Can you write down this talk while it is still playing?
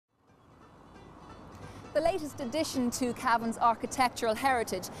The latest addition to Cavan's architectural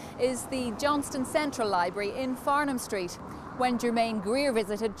heritage is the Johnston Central Library in Farnham Street. When Germaine Greer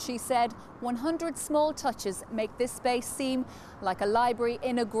visited, she said 100 small touches make this space seem like a library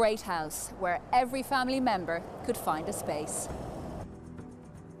in a great house, where every family member could find a space.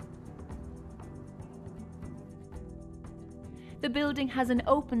 The building has an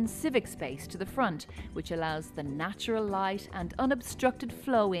open civic space to the front, which allows the natural light and unobstructed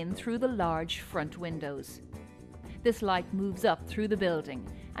flow in through the large front windows. This light moves up through the building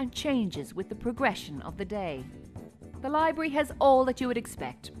and changes with the progression of the day. The library has all that you would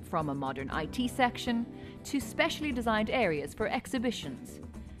expect, from a modern IT section to specially designed areas for exhibitions,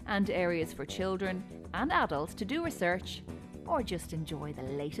 and areas for children and adults to do research or just enjoy the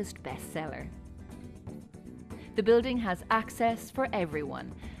latest bestseller. The building has access for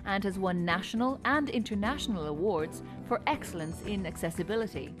everyone and has won national and international awards for excellence in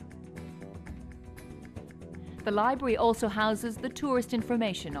accessibility. The library also houses the Tourist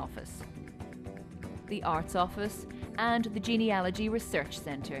Information Office, the Arts Office and the Genealogy Research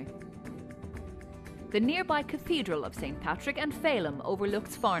Centre. The nearby Cathedral of St Patrick and Phelim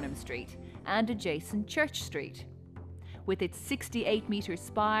overlooks Farnham Street and adjacent Church Street. With its 68-metre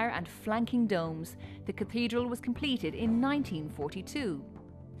spire and flanking domes, the cathedral was completed in 1942.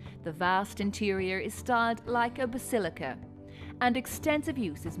 The vast interior is styled like a basilica, and extensive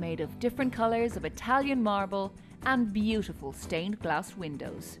use is made of different colours of Italian marble and beautiful stained glass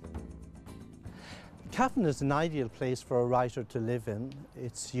windows. Cavan is an ideal place for a writer to live in.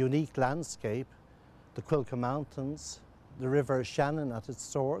 Its unique landscape, the Quilca Mountains, the River Shannon at its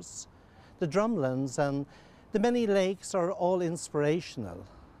source, the drumlins and the many lakes are all inspirational.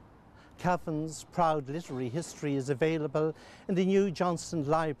 Cavan's proud literary history is available in the new Johnston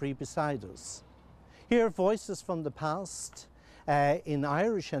Library beside us. Here, voices from the past, in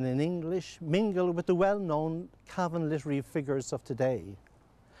Irish and in English, mingle with the well-known Cavan literary figures of today.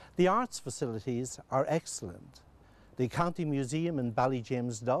 The arts facilities are excellent. The County Museum in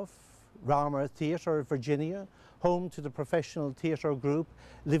Ballyjamesduff, Rarmer Theatre, Virginia, home to the professional theatre group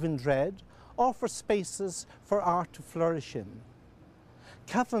Live in Dread, offer spaces for art to flourish in.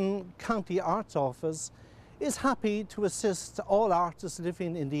 Cavan County Arts Office is happy to assist all artists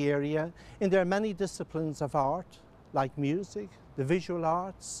living in the area in their many disciplines of art, like music, the visual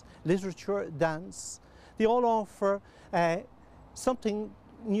arts, literature, dance. They all offer something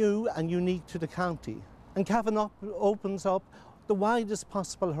new and unique to the county. And Cavan opens up the widest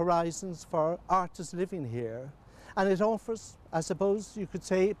possible horizons for artists living here. And it offers, I suppose you could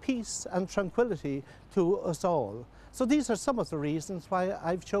say, peace and tranquility to us all. So these are some of the reasons why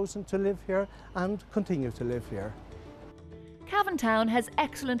I've chosen to live here and continue to live here. Cavan Town has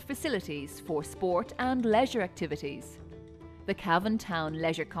excellent facilities for sport and leisure activities. The Cavan Town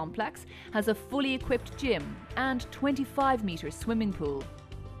Leisure Complex has a fully equipped gym and 25-metre swimming pool.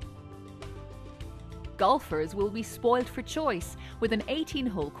 Golfers will be spoilt for choice with an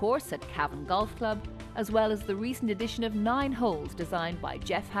 18-hole course at Cavan Golf Club, as well as the recent addition of 9 holes designed by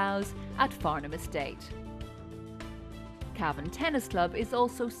Jeff Howes at Farnham Estate. Cavan Tennis Club is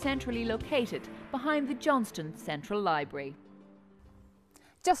also centrally located behind the Johnston Central Library.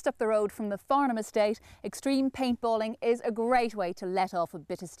 Just up the road from the Farnham Estate, extreme paintballing is a great way to let off a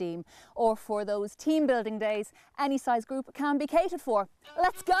bit of steam. Or for those team building days, any size group can be catered for.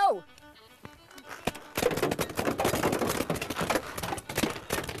 Let's go!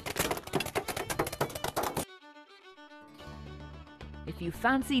 If you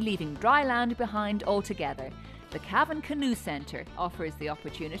fancy leaving dry land behind altogether, the Cavan Canoe Centre offers the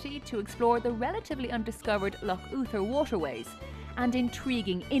opportunity to explore the relatively undiscovered Loch Uther waterways and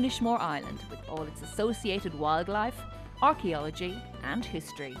intriguing Inishmore Island with all its associated wildlife, archaeology and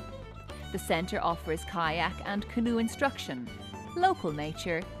history. The centre offers kayak and canoe instruction, local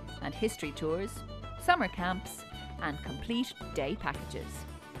nature and history tours, summer camps and complete day packages.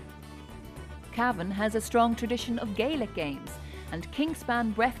 Cavan has a strong tradition of Gaelic games, and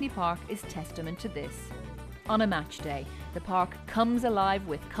Kingspan Breffni Park is testament to this. On a match day, the park comes alive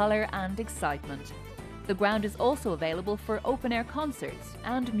with colour and excitement. The ground is also available for open-air concerts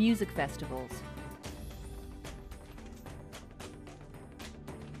and music festivals.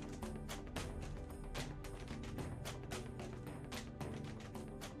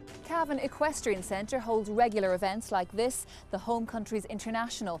 Cavan Equestrian Centre holds regular events like this, the Home Countries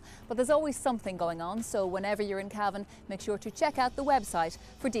International. But there's always something going on, so whenever you're in Cavan, make sure to check out the website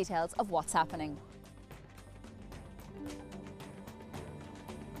for details of what's happening.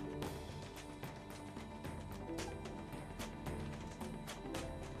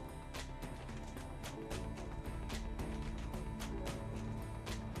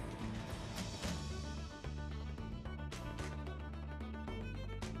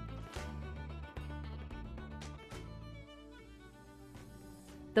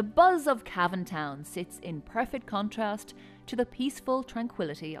 The buzz of Cavan town sits in perfect contrast to the peaceful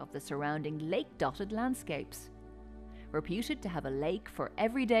tranquility of the surrounding lake-dotted landscapes. Reputed to have a lake for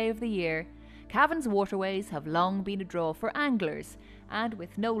every day of the year, Cavan's waterways have long been a draw for anglers, and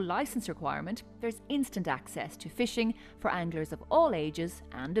with no licence requirement, there's instant access to fishing for anglers of all ages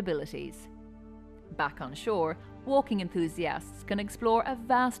and abilities. Back on shore, walking enthusiasts can explore a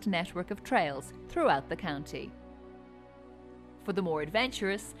vast network of trails throughout the county. For the more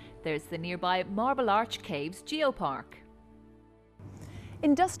adventurous, there's the nearby Marble Arch Caves Geopark.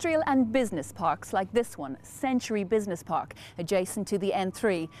 Industrial and business parks like this one, Century Business Park, adjacent to the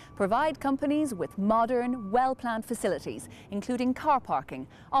N3, provide companies with modern, well-planned facilities, including car parking,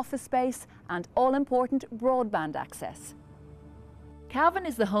 office space and all-important broadband access. Cavan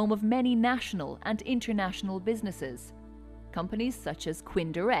is the home of many national and international businesses. Companies such as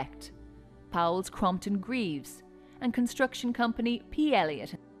Quinn Direct, Powell's Crompton Greaves and construction company P.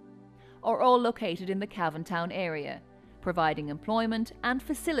 Elliott are all located in the Cavan town area, providing employment and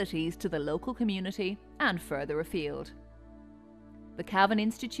facilities to the local community and further afield. The Cavan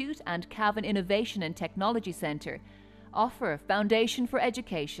Institute and Cavan Innovation and Technology Centre offer a foundation for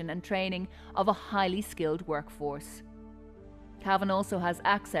education and training of a highly skilled workforce. Cavan also has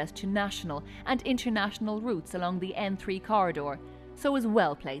access to national and international routes along the N3 corridor, so is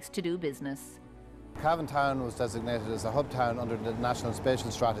well placed to do business. Cavan Town was designated as a hub town under the National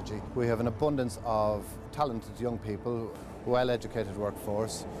Spatial Strategy. We have an abundance of talented young people, well-educated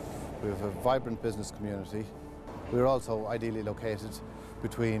workforce. We have a vibrant business community. We are also ideally located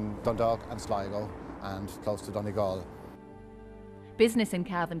between Dundalk and Sligo and close to Donegal. Business in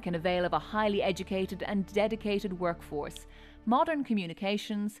Cavan can avail of a highly educated and dedicated workforce, modern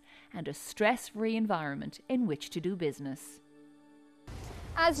communications and a stress-free environment in which to do business.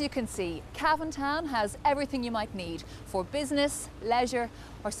 As you can see, Cavan town has everything you might need for business, leisure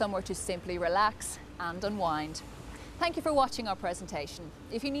or somewhere to simply relax and unwind. Thank you for watching our presentation.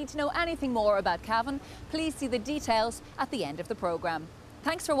 If you need to know anything more about Cavan, please see the details at the end of the programme.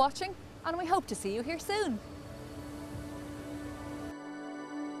 Thanks for watching and we hope to see you here soon.